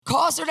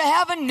caused her to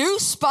have a new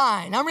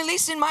spine. I'm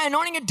releasing my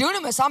anointing of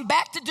dunamis. I'm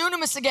back to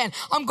dunamis again.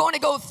 I'm going to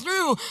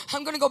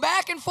go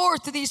back and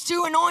forth to these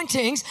two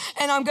anointings,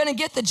 and I'm going to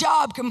get the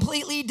job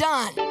completely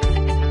done.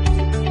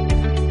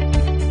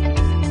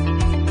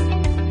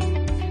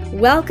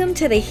 Welcome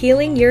to the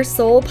Healing Your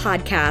Soul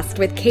podcast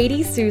with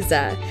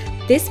Exousia.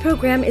 This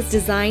program is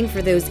designed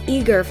for those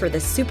eager for the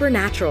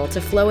supernatural to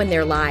flow in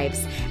their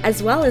lives,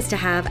 as well as to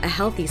have a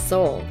healthy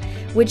soul.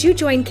 Would you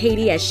join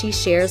Katie as she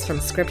shares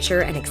from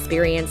scripture and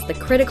experience the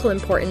critical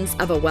importance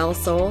of a well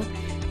soul?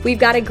 We've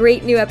got a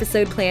great new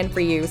episode planned for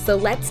you, so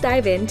let's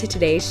dive into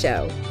today's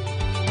show.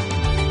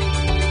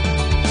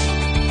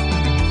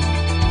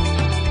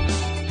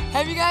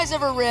 Have you guys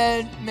ever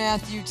read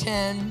Matthew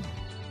 10,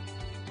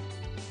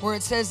 where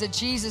it says that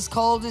Jesus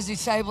called his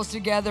disciples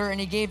together and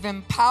he gave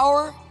them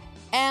power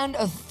and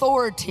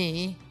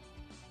authority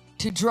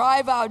to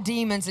drive out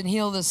demons and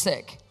heal the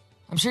sick?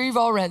 I'm sure you've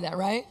all read that,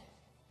 right?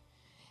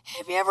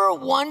 Have you ever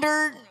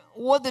wondered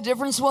what the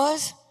difference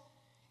was?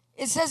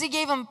 It says he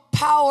gave them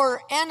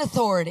power and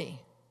authority.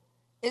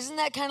 Isn't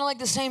that kind of like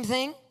the same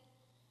thing?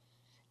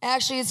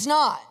 Actually, it's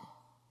not.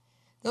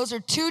 Those are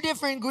two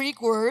different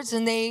Greek words,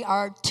 and they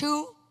are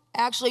two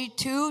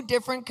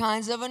different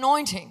kinds of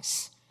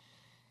anointings.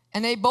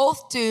 And they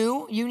both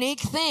do unique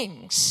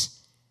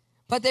things,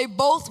 but they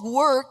both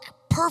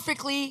work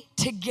perfectly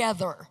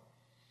together.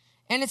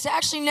 And it's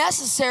actually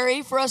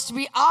necessary for us to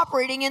be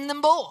operating in them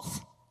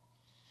both.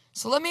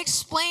 So let me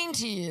explain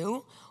to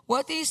you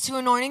what these two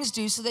anointings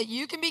do so that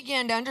you can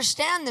begin to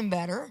understand them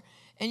better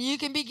and you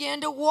can begin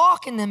to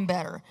walk in them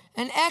better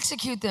and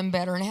execute them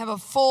better and have a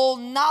full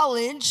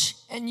knowledge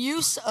and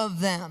use of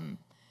them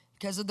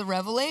because of the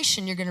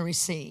revelation you're going to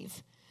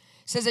receive.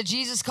 It says that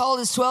Jesus called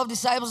his 12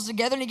 disciples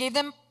together and he gave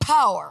them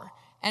power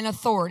and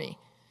authority.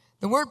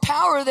 The word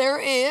power there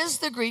is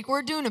the Greek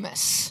word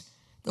dunamis.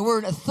 The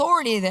word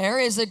authority there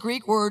is the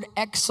Greek word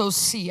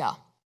Exousia.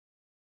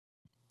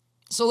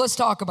 So let's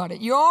talk about it.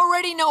 You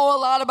already know a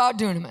lot about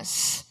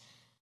dunamis.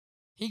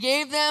 He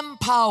gave them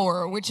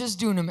power, which is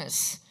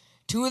dunamis.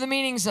 Two of the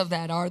meanings of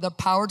that are the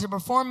power to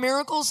perform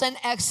miracles and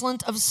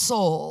excellent of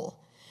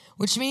soul,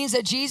 which means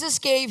that Jesus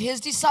gave his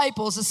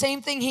disciples the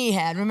same thing he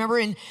had. Remember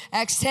in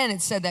Acts 10,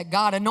 it said that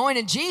God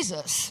anointed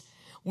Jesus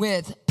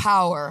with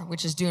power,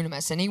 which is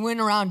dunamis, and he went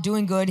around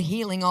doing good,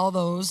 healing all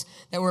those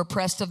that were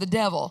oppressed of the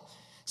devil.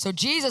 So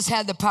Jesus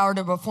had the power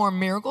to perform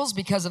miracles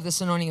because of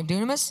this anointing of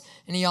dunamis,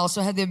 and he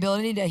also had the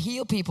ability to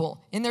heal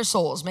people in their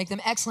souls, make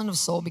them excellent of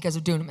soul because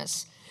of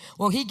dunamis.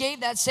 Well, he gave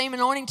that same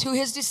anointing to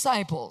his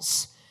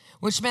disciples,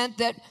 which meant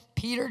that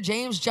Peter,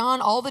 James, John,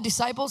 all the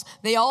disciples,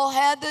 they all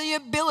had the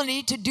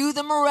ability to do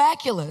the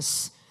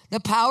miraculous,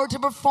 the power to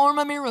perform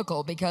a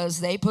miracle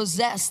because they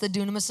possessed the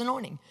dunamis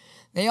anointing.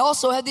 They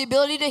also had the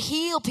ability to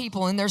heal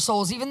people in their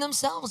souls, even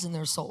themselves in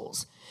their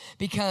souls,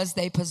 because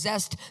they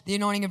possessed the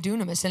anointing of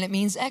dunamis, and it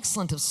means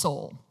excellent of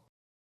soul.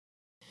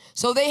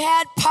 So they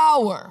had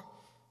power.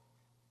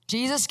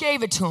 Jesus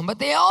gave it to them, but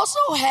they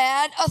also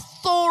had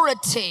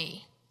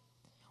authority.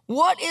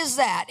 What is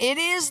that? It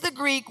is the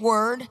Greek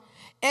word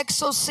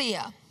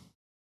Exousia.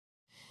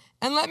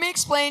 And let me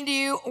explain to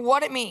you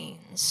what it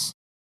means.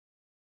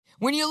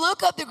 When you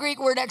look up the Greek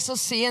word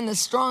exousia in the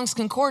Strong's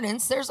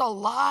Concordance, there's a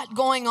lot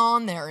going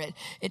on there.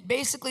 It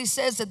basically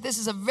says that this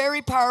is a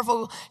very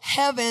powerful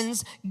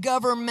heaven's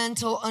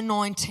governmental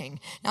anointing.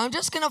 Now, I'm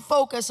just going to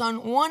focus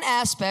on one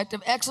aspect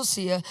of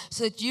exousia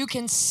so that you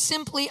can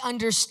simply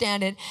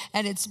understand it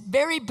at its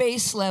very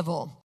base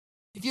level.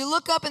 If you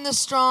look up in the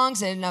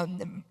Strong's, and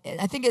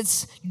I think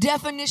it's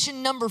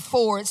definition number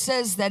 4, it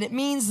says that it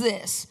means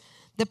this: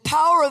 the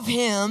power of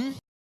him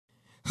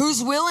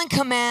whose will and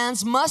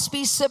commands must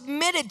be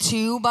submitted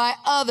to by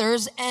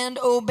others and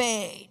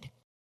obeyed.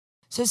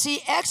 So see,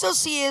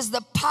 exousia is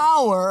the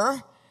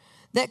power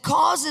that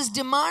causes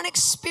demonic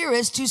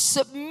spirits to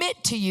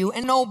submit to you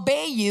and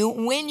obey you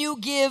when you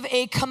give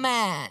a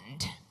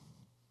command.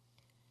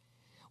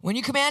 When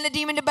you command a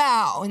demon to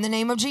bow in the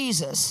name of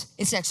Jesus,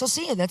 it's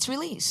exousia that's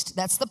released.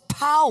 That's the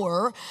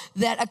power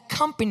that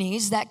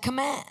accompanies that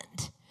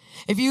command.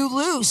 If you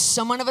loose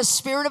someone of a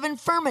spirit of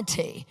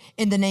infirmity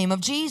in the name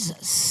of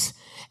Jesus,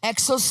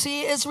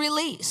 exousia is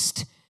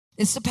released.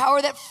 It's the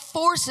power that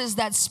forces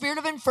that spirit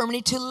of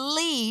infirmity to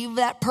leave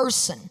that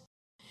person.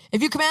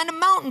 If you command a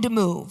mountain to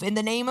move in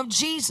the name of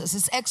Jesus,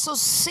 it's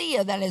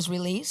exousia that is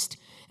released,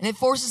 and it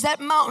forces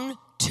that mountain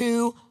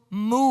to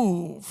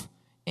move.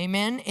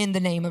 Amen? In the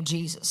name of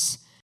Jesus.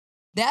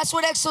 That's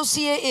what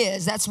exousia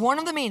is. That's one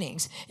of the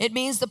meanings. It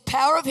means the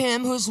power of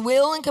him whose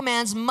will and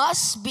commands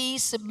must be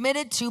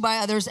submitted to by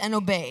others and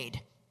obeyed.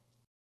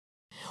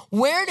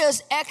 Where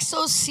does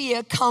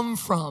exousia come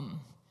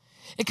from?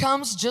 It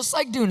comes just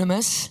like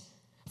dunamis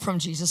from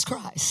Jesus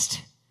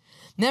Christ.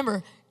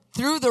 Remember,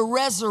 through the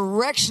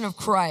resurrection of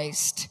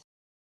Christ,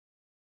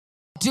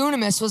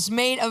 dunamis was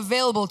made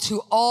available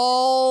to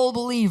all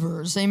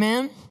believers.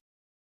 Amen?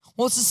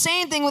 Well, it's the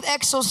same thing with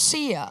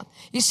exousia.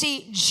 You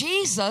see,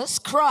 Jesus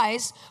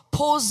Christ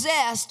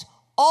possessed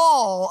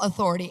all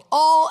authority,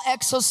 all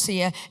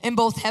exousia in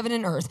both heaven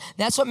and earth.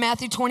 That's what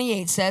Matthew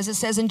 28 says. It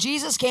says, and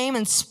Jesus came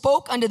and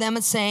spoke unto them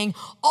and saying,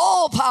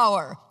 all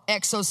power,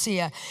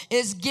 exousia,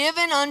 is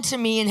given unto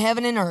me in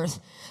heaven and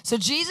earth. So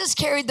Jesus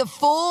carried the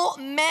full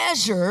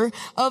measure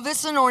of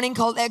this anointing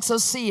called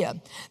exousia.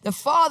 The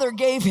Father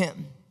gave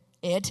him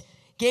it,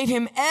 gave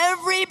him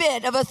every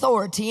bit of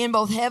authority in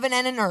both heaven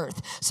and in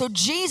earth. So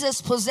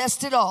Jesus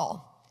possessed it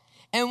all.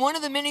 And one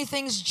of the many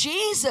things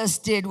Jesus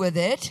did with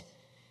it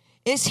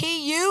is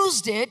he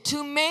used it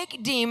to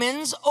make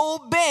demons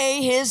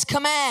obey his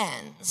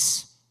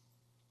commands.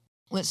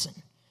 Listen,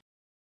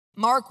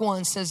 Mark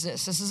 1 says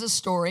this. This is a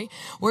story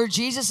where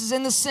Jesus is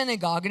in the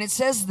synagogue, and it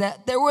says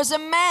that there was a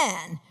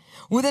man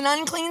with an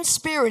unclean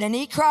spirit, and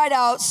he cried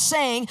out,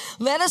 saying,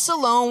 let us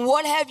alone.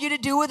 What have you to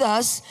do with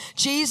us,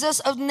 Jesus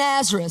of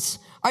Nazareth?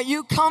 Are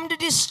you come to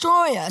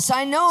destroy us?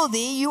 I know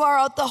thee, you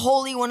are the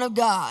Holy One of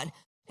God.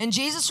 And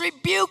Jesus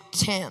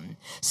rebuked him,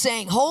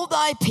 saying, hold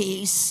thy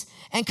peace,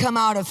 and come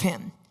out of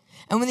him.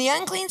 And when the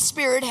unclean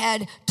spirit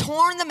had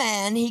torn the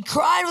man, he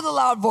cried with a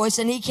loud voice,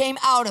 and he came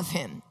out of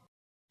him.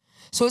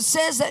 So it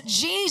says that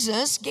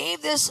Jesus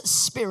gave this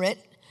spirit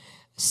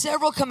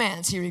several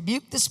commands. He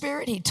rebuked the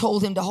spirit, he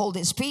told him to hold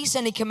his peace,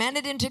 and he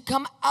commanded him to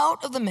come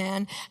out of the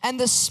man, and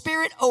the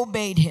spirit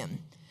obeyed him.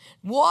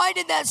 Why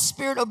did that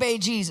spirit obey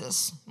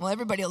Jesus? Well,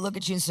 everybody will look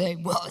at you and say,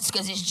 well, it's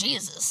because he's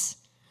Jesus.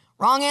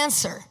 Wrong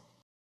answer.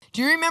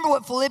 Do you remember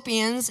what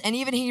Philippians and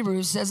even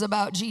Hebrews says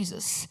about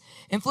Jesus?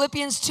 In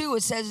Philippians 2,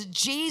 it says,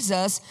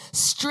 Jesus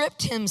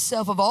stripped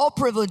himself of all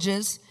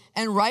privileges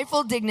and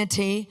rightful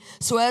dignity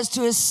so as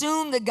to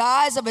assume the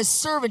guise of a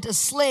servant, a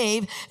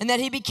slave, and that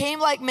he became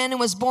like men and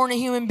was born a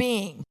human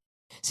being.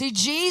 See,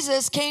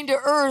 Jesus came to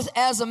earth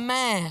as a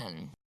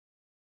man.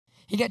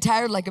 He got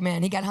tired like a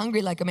man. He got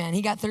hungry like a man.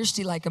 He got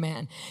thirsty like a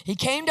man. He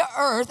came to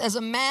earth as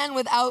a man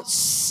without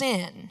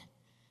sin.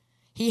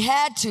 He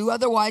had to,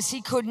 otherwise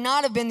he could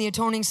not have been the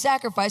atoning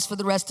sacrifice for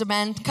the rest of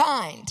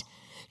mankind.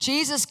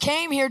 Jesus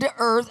came here to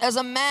earth as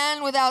a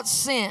man without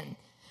sin.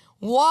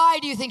 Why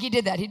do you think he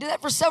did that? He did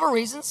that for several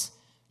reasons.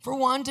 For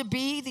one, to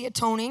be the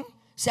atoning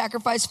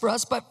sacrifice for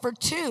us, but for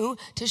two,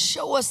 to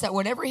show us that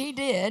whatever he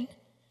did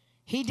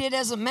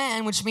as a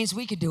man, which means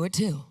we could do it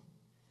too.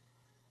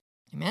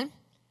 Amen?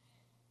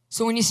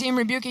 So when you see him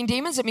rebuking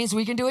demons, it means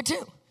we can do it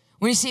too.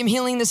 When you see him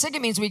healing the sick,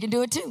 it means we can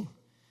do it too.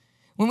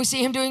 When we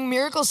see him doing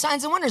miracles,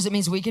 signs, and wonders, it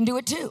means we can do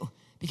it too.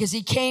 Because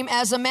he came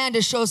as a man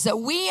to show us that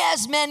we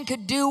as men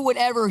could do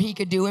whatever he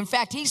could do. In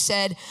fact, he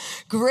said,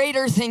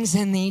 greater things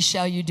than these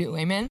shall you do.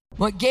 Amen?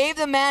 What gave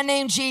the man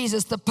named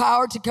Jesus the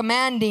power to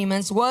command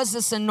demons was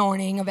this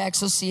anointing of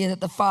exousia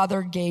that the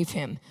Father gave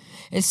him.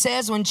 It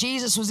says when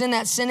Jesus was in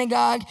that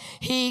synagogue,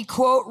 he,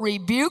 quote,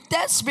 rebuked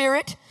that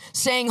spirit,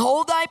 saying,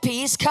 hold thy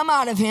peace, come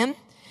out of him.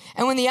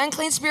 And when the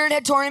unclean spirit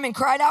had torn him and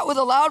cried out with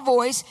a loud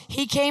voice,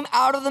 he came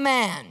out of the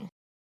man.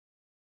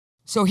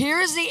 So here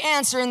is the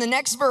answer in the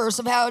next verse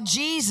of how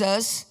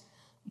Jesus,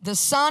 the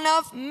Son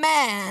of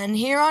Man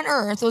here on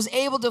earth, was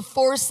able to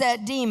force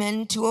that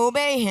demon to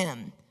obey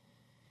him.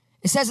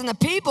 It says, and the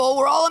people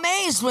were all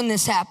amazed when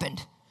this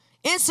happened,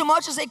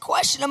 insomuch as they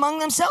questioned among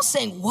themselves,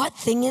 saying, what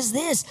thing is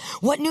this?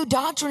 What new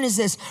doctrine is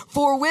this?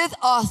 For with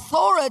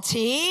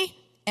authority,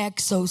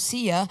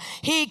 exousia,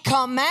 he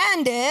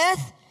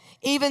commandeth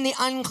even the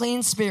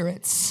unclean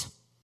spirits.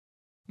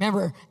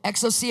 Remember,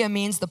 exousia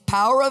means the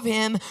power of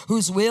him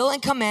whose will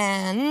and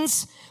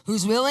commands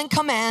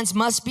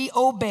must be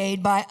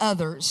obeyed by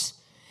others.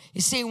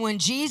 You see, when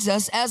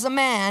Jesus, as a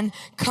man,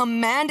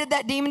 commanded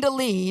that demon to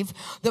leave,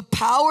 the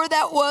power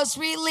that was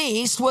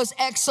released was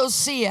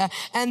exousia,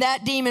 and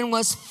that demon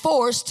was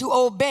forced to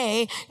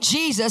obey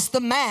Jesus,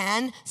 the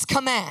man's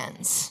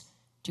commands.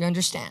 Do you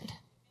understand?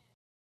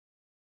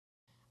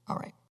 All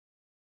right.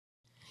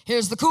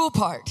 Here's the cool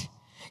part.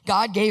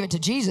 God gave it to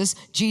Jesus.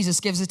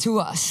 Jesus gives it to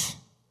us.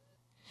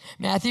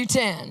 Matthew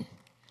 10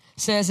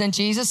 says, and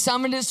Jesus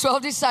summoned his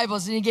 12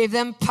 disciples, and he gave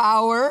them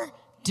power,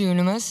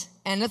 dunamis,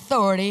 and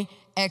authority,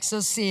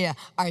 exousia.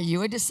 Are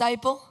you a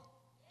disciple?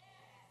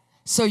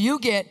 So you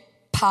get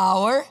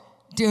power,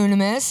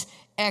 dunamis,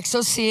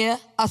 exousia,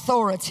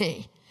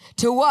 authority.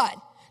 To what?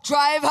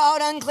 Drive out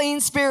unclean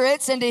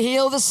spirits and to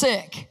heal the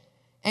sick.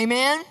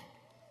 Amen?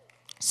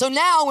 So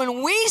now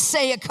when we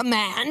say a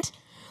command,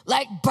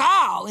 like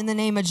bow in the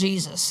name of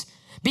Jesus,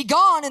 be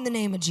gone in the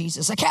name of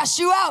Jesus, I cast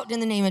you out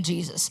in the name of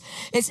Jesus.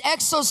 It's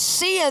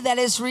exousia that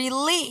is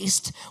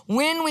released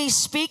when we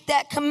speak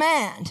that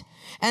command.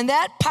 And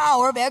that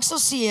power of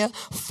exousia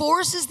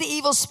forces the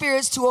evil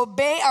spirits to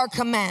obey our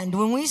command.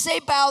 When we say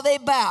bow, they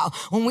bow.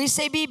 When we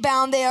say be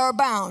bound, they are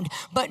bound.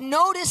 But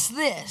notice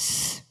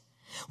this.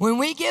 When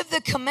we give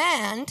the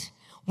command,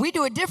 we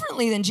do it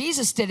differently than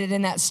Jesus did it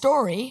in that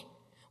story.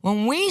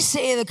 When we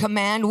say the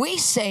command, we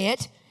say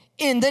it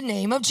in the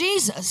name of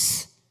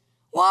Jesus.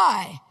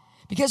 Why?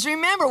 Because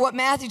remember what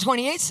Matthew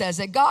 28 says,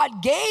 that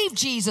God gave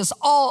Jesus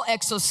all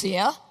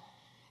exousia,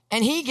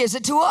 and he gives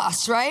it to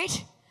us,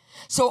 right?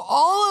 So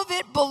all of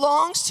it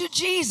belongs to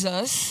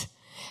Jesus,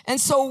 And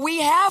so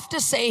we have to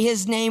say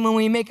his name when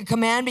we make a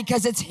command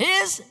because it's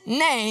his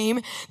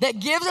name that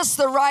gives us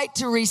the right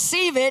to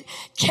receive it,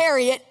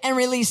 carry it, and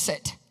release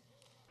it.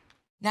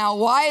 Now,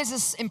 why is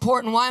this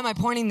important? Why am I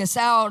pointing this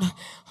out?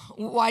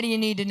 Why do you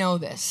need to know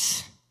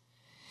this?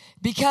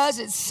 Because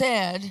it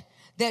said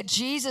that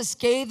Jesus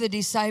gave the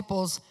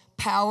disciples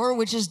power,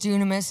 which is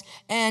dunamis,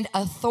 and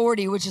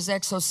authority, which is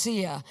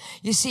exousia.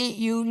 You see,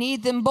 you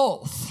need them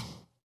both.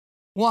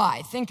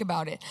 Why? Think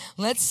about it.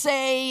 Let's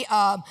say,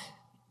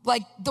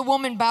 like the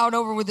woman bowed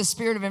over with the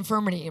spirit of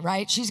infirmity,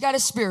 right? She's got a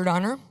spirit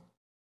on her,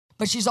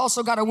 but she's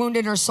also got a wound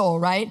in her soul,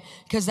 right?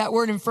 Because that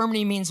word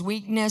infirmity means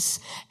weakness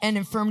and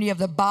infirmity of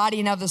the body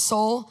and of the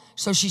soul.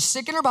 So she's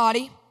sick in her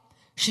body,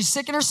 she's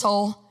sick in her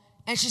soul,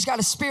 and she's got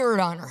a spirit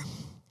on her.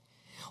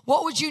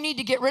 What would you need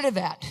to get rid of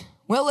that?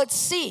 Well, let's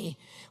see.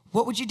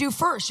 What would you do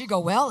first? You go,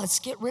 well, let's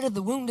get rid of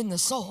the wound in the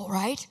soul,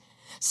 right?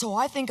 So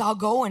I think I'll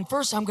go and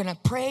first I'm going to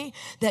pray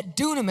that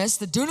dunamis,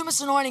 the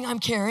dunamis anointing I'm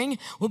carrying,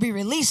 will be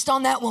released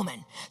on that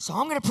woman. So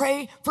I'm going to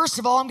pray, first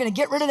of all, I'm going to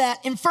get rid of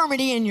that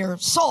infirmity in your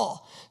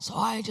soul. So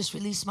I just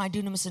release my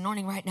dunamis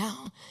anointing right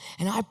now.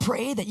 And I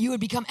pray that you would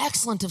become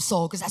excellent of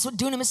soul, because that's what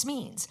dunamis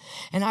means.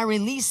 And I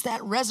release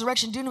that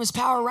resurrection dunamis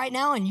power right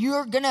now, and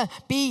you're going to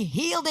be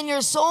healed in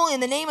your soul in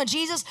the name of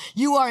Jesus.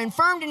 You are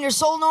infirmed in your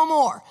soul no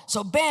more.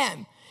 So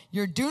bam,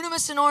 your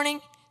dunamis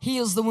anointing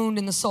heals the wound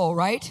in the soul,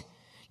 right?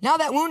 Now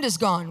that wound is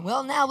gone.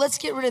 Well, now let's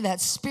get rid of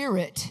that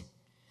spirit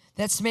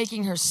that's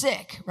making her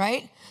sick,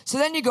 right? So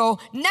then you go,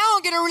 now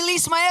I'm going to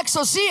release my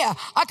exousia.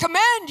 I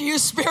command you,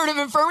 spirit of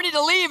infirmity,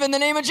 to leave in the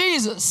name of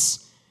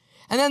Jesus.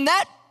 And then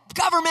that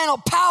governmental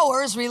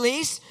power is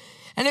released,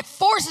 and it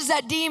forces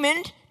that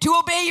demon to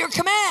obey your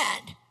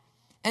command.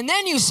 And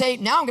then you say,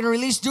 now I'm going to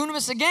release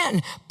dunamis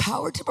again.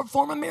 Power to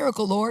perform a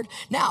miracle, Lord.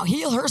 Now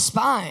heal her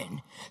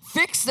spine.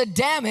 Fix the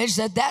damage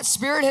that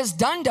spirit has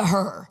done to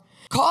her.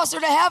 Cause her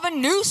to have a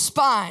new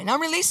spine.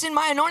 I'm releasing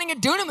my anointing of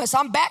dunamis.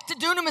 I'm back to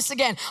dunamis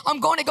again. I'm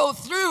going to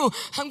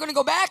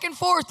go back and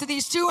forth to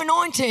these two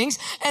anointings,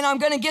 and I'm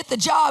going to get the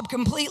job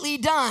completely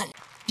done.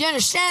 Do you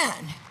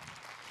understand?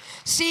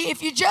 See,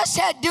 if you just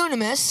had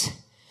dunamis,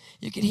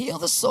 you could heal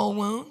the soul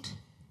wound.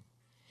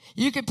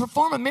 You could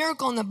perform a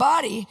miracle in the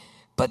body,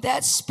 but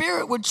that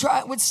spirit would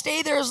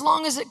stay there as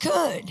long as it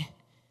could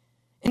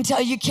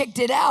until you kicked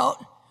it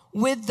out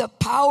with the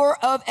power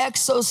of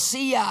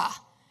exousia.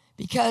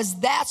 Because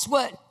that's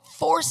what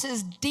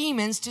forces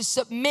demons to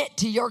submit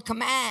to your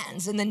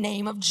commands in the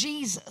name of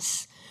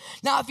Jesus.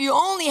 Now, if you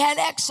only had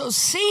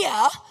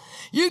exousia,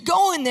 you'd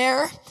go in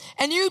there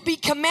and you'd be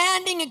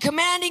commanding and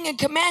commanding and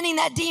commanding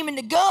that demon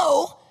to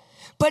go,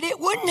 but it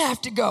wouldn't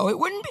have to go. It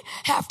wouldn't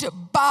have to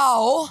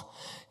bow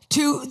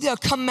to the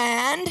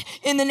command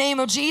in the name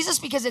of Jesus,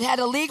 because it had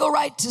a legal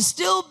right to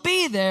still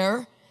be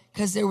there,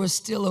 because there was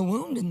still a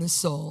wound in the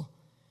soul.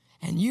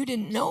 And you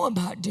didn't know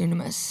about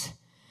dunamis.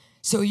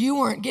 So you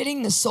weren't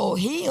getting the soul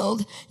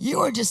healed. You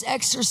were just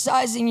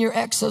exercising your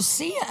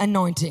exousia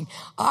anointing.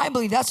 I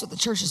believe that's what the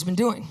church has been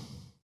doing.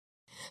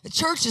 The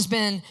church has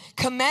been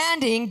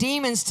commanding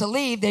demons to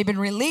leave. They've been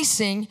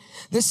releasing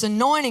this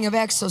anointing of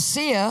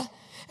exousia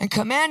and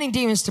commanding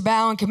demons to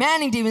bow and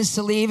commanding demons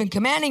to leave and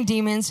commanding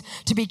demons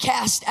to be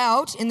cast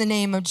out in the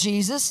name of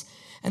Jesus.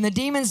 And the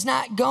demons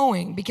not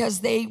going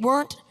because they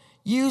weren't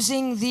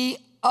using the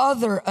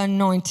other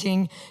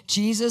anointing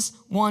Jesus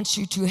wants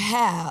you to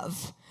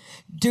have.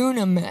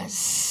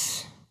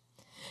 Dunamis.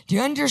 Do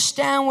you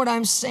understand what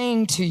I'm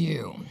saying to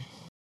you?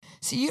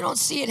 See, you don't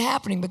see it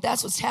happening, but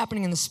that's what's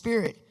happening in the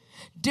spirit.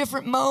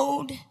 Different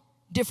mode,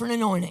 different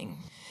anointing.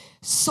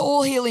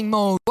 Soul healing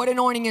mode, what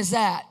anointing is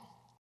that?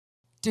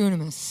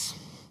 Dunamis.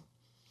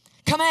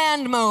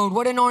 Command mode,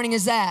 what anointing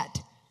is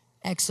that?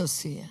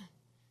 Exousia.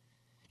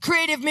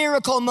 Creative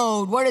miracle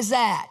mode, what is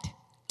that?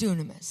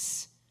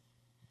 Dunamis.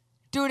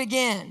 Do it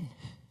again.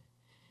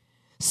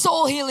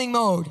 Soul healing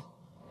mode.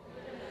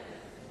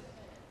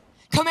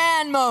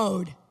 Command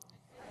mode.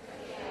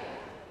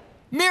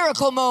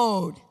 Miracle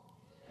mode.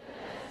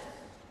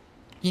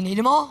 You need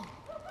them all?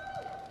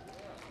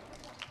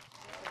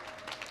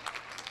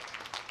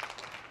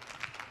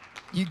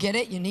 You get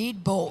it? You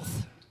need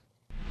both.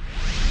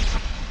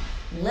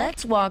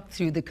 Let's walk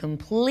through the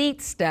complete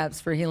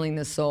steps for healing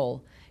the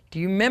soul. Do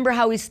you remember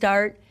how we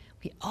start?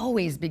 We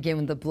always begin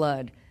with the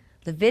blood.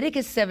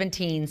 Leviticus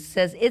 17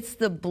 says it's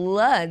the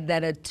blood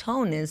that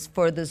atones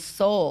for the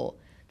soul.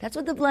 That's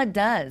what the blood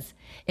does.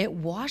 It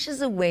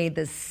washes away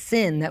the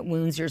sin that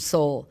wounds your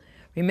soul.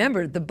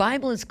 Remember, the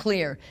Bible is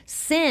clear.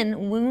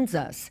 Sin wounds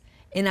us.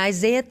 In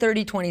Isaiah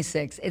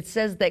 30:26, it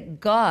says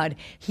that God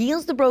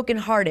heals the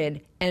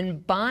brokenhearted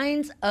and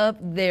binds up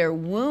their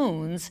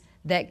wounds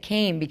that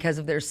came because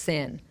of their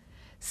sin.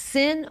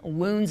 Sin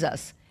wounds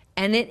us,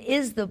 and it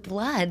is the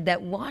blood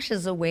that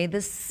washes away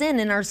the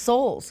sin in our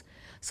souls.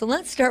 So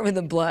let's start with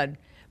the blood.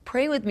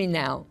 Pray with me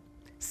now.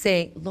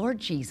 Say, Lord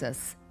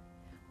Jesus,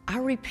 I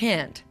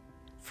repent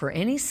for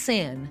any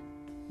sin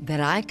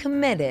that I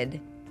committed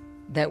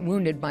that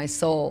wounded my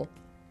soul.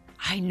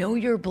 I know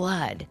your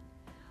blood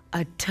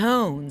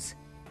atones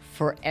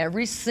for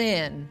every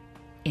sin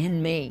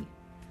in me.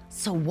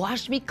 So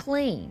wash me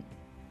clean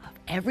of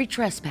every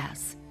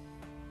trespass,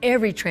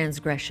 every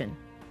transgression,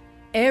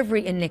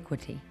 every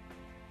iniquity,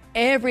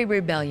 every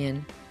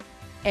rebellion,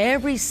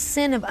 every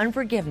sin of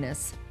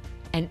unforgiveness,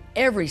 and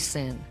every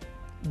sin,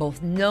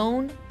 both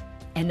known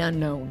and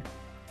unknown,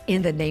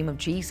 in the name of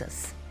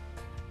Jesus.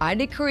 I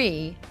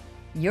decree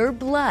your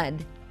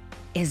blood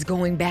is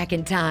going back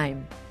in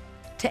time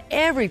to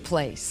every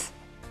place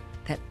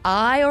that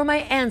I or my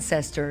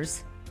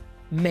ancestors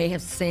may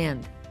have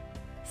sinned.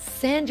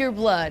 Send your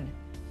blood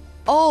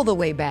all the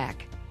way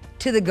back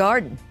to the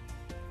garden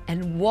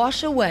and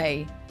wash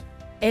away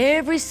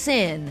every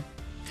sin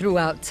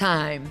throughout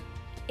time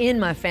in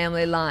my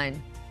family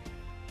line.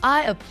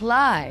 I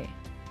apply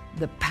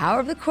the power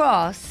of the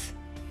cross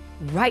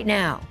right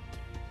now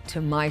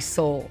to my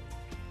soul.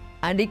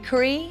 I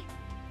decree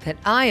that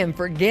I am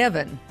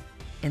forgiven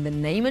in the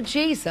name of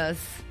Jesus.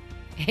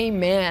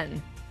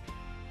 Amen.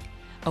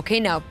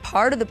 Okay, now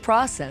part of the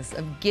process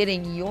of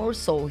getting your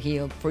soul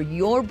healed for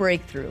your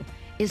breakthrough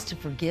is to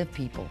forgive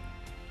people.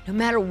 No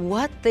matter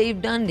what they've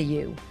done to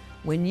you,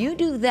 when you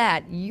do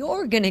that,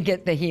 you're going to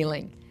get the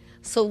healing.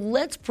 So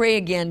let's pray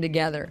again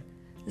together.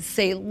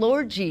 Say,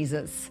 Lord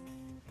Jesus,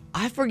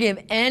 I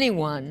forgive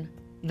anyone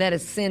that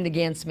has sinned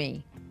against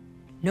me.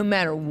 No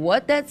matter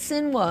what that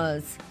sin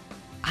was,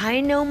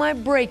 I know my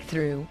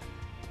breakthrough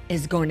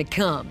is going to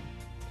come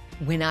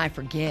when I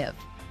forgive.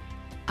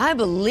 I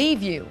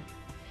believe you.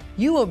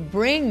 You will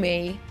bring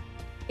me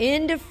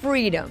into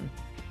freedom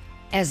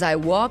as I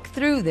walk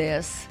through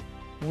this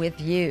with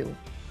you.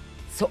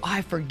 So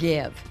I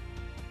forgive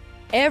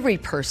every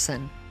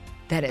person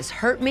that has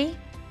hurt me,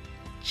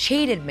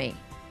 cheated me,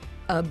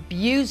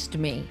 abused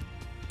me,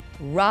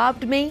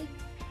 robbed me,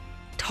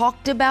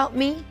 talked about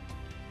me,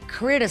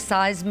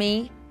 criticized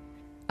me,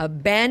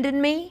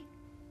 abandoned me.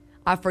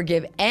 I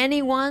forgive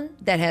anyone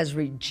that has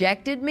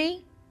rejected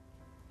me,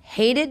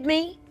 hated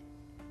me,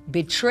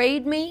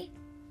 betrayed me,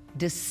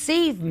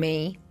 deceived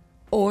me,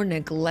 or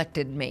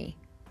neglected me.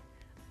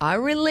 I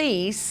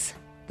release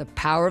the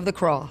power of the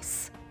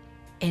cross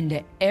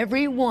into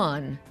every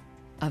one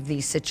of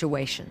these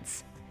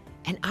situations.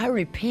 And I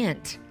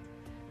repent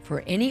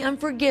for any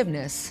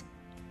unforgiveness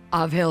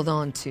I've held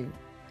on to.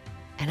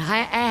 And I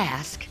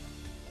ask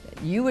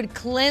that you would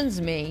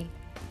cleanse me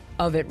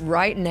of it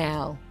right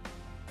now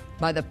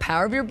by the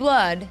power of your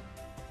blood,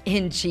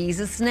 in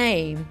Jesus'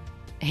 name,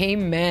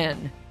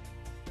 amen.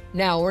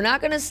 Now, we're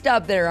not going to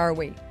stop there, are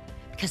we?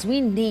 Because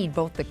we need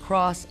both the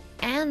cross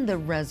and the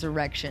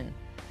resurrection.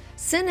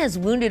 Sin has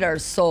wounded our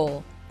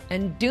soul,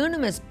 and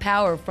dunamis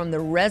power from the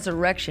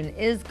resurrection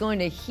is going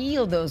to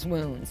heal those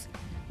wounds.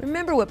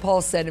 Remember what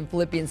Paul said in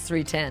Philippians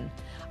 3:10.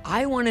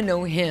 I want to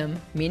know him,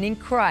 meaning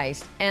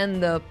Christ,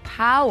 and the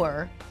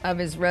power of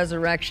his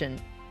resurrection.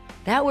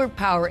 That word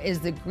power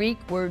is the Greek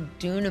word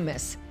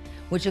dunamis,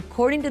 which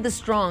according to the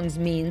Strong's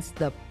means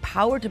the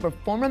power to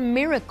perform a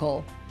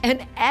miracle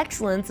and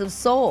excellence of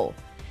soul.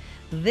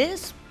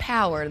 This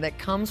power that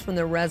comes from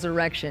the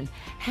resurrection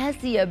has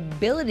the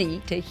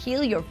ability to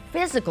heal your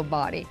physical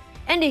body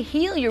and to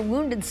heal your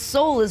wounded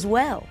soul as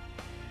well.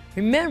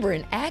 Remember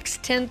in Acts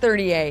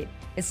 10:38,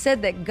 it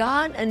said that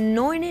God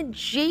anointed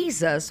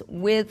Jesus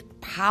with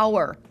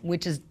power,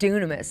 which is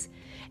dunamis,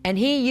 and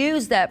he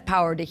used that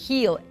power to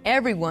heal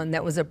everyone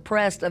that was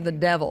oppressed of the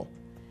devil.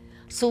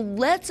 So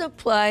let's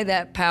apply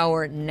that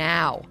power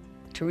now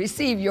to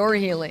receive your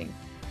healing.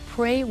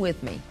 Pray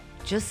with me.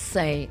 Just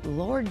say,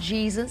 Lord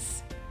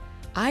Jesus,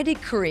 I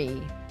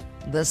decree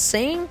the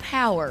same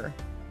power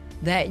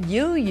that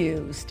you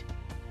used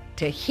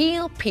to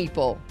heal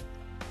people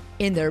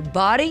in their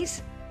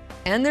bodies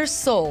and their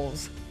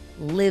souls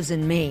lives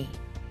in me.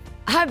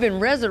 I've been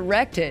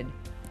resurrected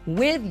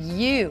with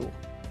you,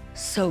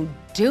 so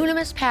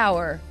dunamis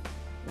power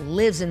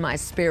lives in my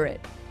spirit.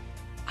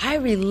 I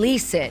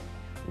release it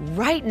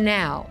right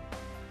now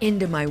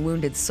into my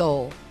wounded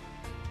soul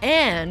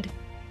and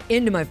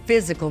into my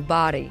physical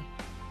body.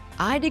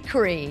 I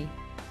decree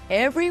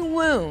every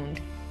wound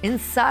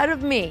inside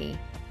of me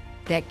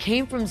that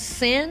came from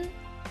sin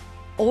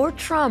or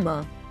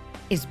trauma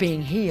is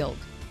being healed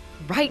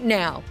right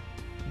now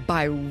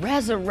by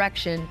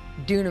resurrection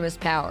dunamis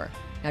power.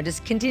 Now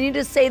just continue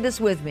to say this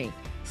with me.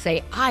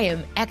 Say, I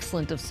am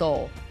excellent of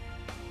soul.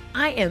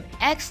 I am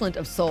excellent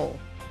of soul.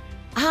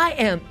 I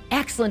am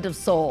excellent of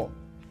soul.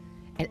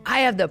 And I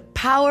have the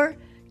power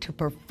to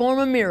perform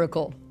a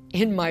miracle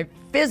in my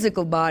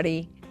physical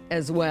body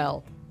as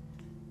well.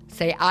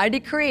 Say, I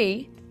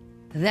decree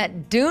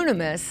that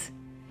dunamis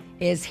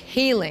is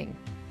healing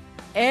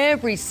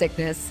every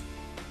sickness,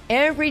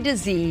 every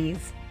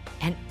disease,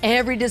 and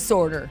every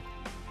disorder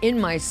in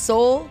my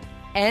soul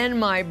and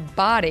my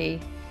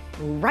body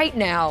right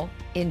now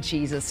in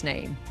Jesus'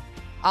 name.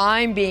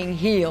 I'm being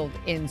healed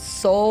in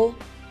soul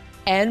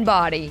and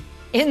body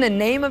in the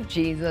name of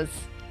Jesus.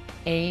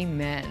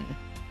 Amen.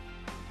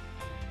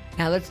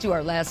 Now let's do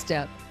our last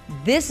step.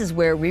 This is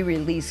where we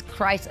release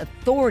Christ's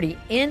authority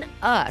in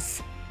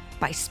us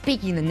by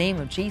speaking the name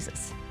of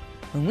Jesus.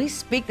 When we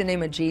speak the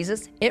name of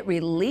Jesus, it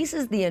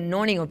releases the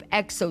anointing of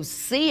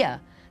Exousia,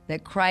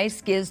 that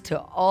Christ gives to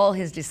all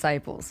his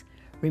disciples.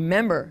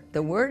 Remember,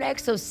 the word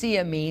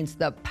exousia means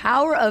the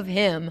power of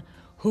him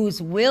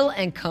whose will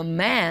and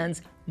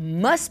commands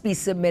must be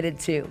submitted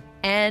to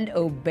and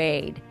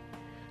obeyed.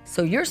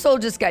 So your soul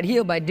just got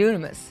healed by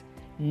dunamis.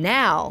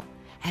 Now,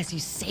 as you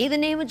say the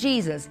name of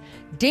Jesus,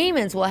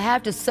 demons will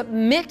have to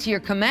submit to your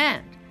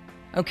command.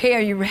 Okay,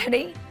 are you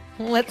ready?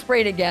 Let's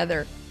pray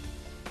together.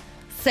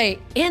 Say,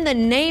 in the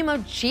name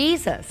of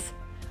Jesus,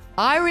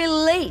 I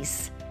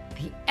release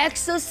the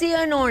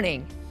exousia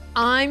anointing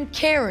I'm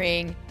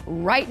carrying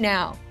right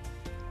now.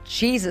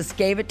 Jesus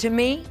gave it to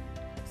me,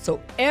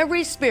 so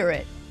every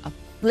spirit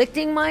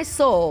afflicting my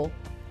soul,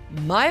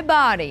 my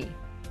body,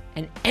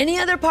 and any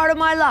other part of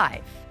my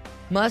life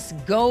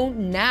must go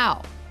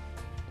now.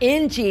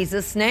 In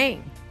Jesus'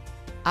 name,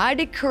 I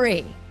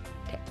decree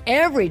to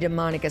every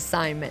demonic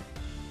assignment,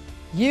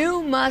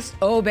 you must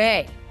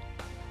obey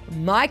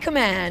my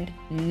command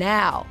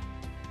now.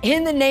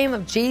 In the name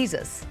of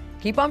Jesus,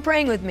 keep on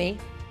praying with me.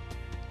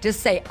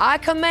 Just say, I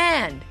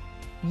command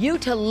you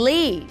to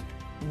leave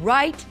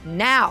right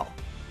now.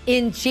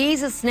 In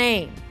Jesus'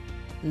 name,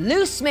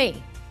 loose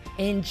me.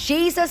 In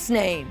Jesus'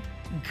 name,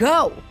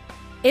 go.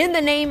 In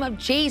the name of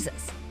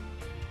Jesus,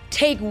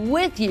 take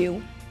with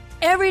you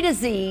every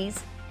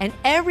disease and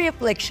every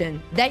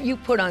affliction that you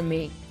put on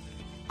me.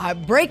 I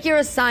break your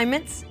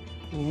assignments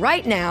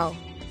right now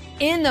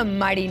in the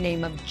mighty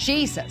name of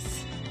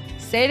Jesus.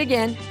 Say it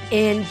again.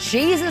 In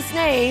Jesus'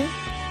 name,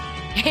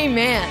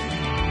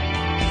 amen.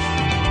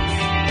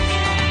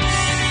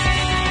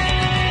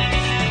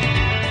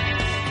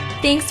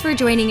 Thanks for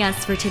joining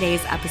us for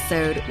today's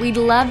episode. We'd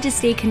love to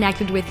stay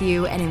connected with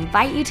you and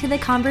invite you to the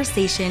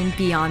conversation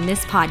beyond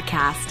this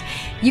podcast.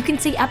 You can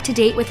stay up to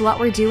date with what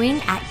we're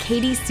doing at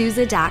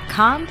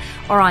katiesouza.com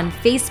or on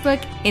Facebook,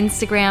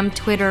 Instagram,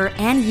 Twitter,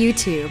 and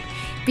YouTube.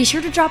 Be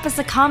sure to drop us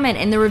a comment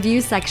in the review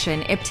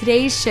section if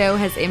today's show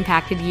has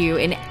impacted you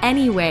in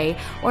any way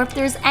or if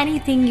there's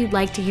anything you'd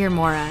like to hear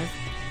more of.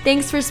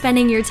 Thanks for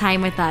spending your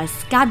time with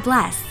us. God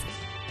bless.